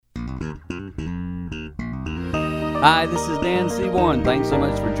Hi, this is Dan Seaborn. Thanks so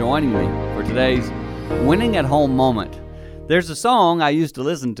much for joining me for today's Winning at Home moment. There's a song I used to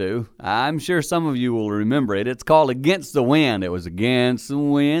listen to. I'm sure some of you will remember it. It's called Against the Wind. It was Against the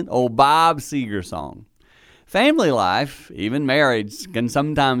Wind, old Bob Seger song. Family life, even marriage, can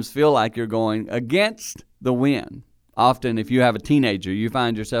sometimes feel like you're going against the wind. Often, if you have a teenager, you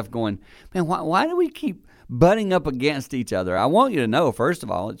find yourself going, man, why do we keep butting up against each other? I want you to know, first of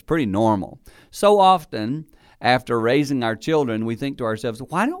all, it's pretty normal. So often, after raising our children, we think to ourselves,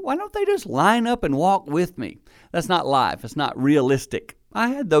 why don't they just line up and walk with me? That's not life. It's not realistic. I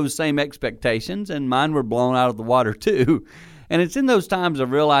had those same expectations, and mine were blown out of the water too. And it's in those times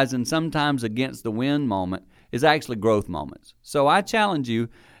of realizing sometimes against the wind moment is actually growth moments. So I challenge you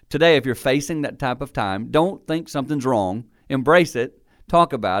today, if you're facing that type of time, don't think something's wrong. Embrace it,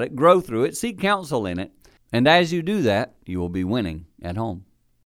 talk about it, grow through it, seek counsel in it. And as you do that, you will be winning at home.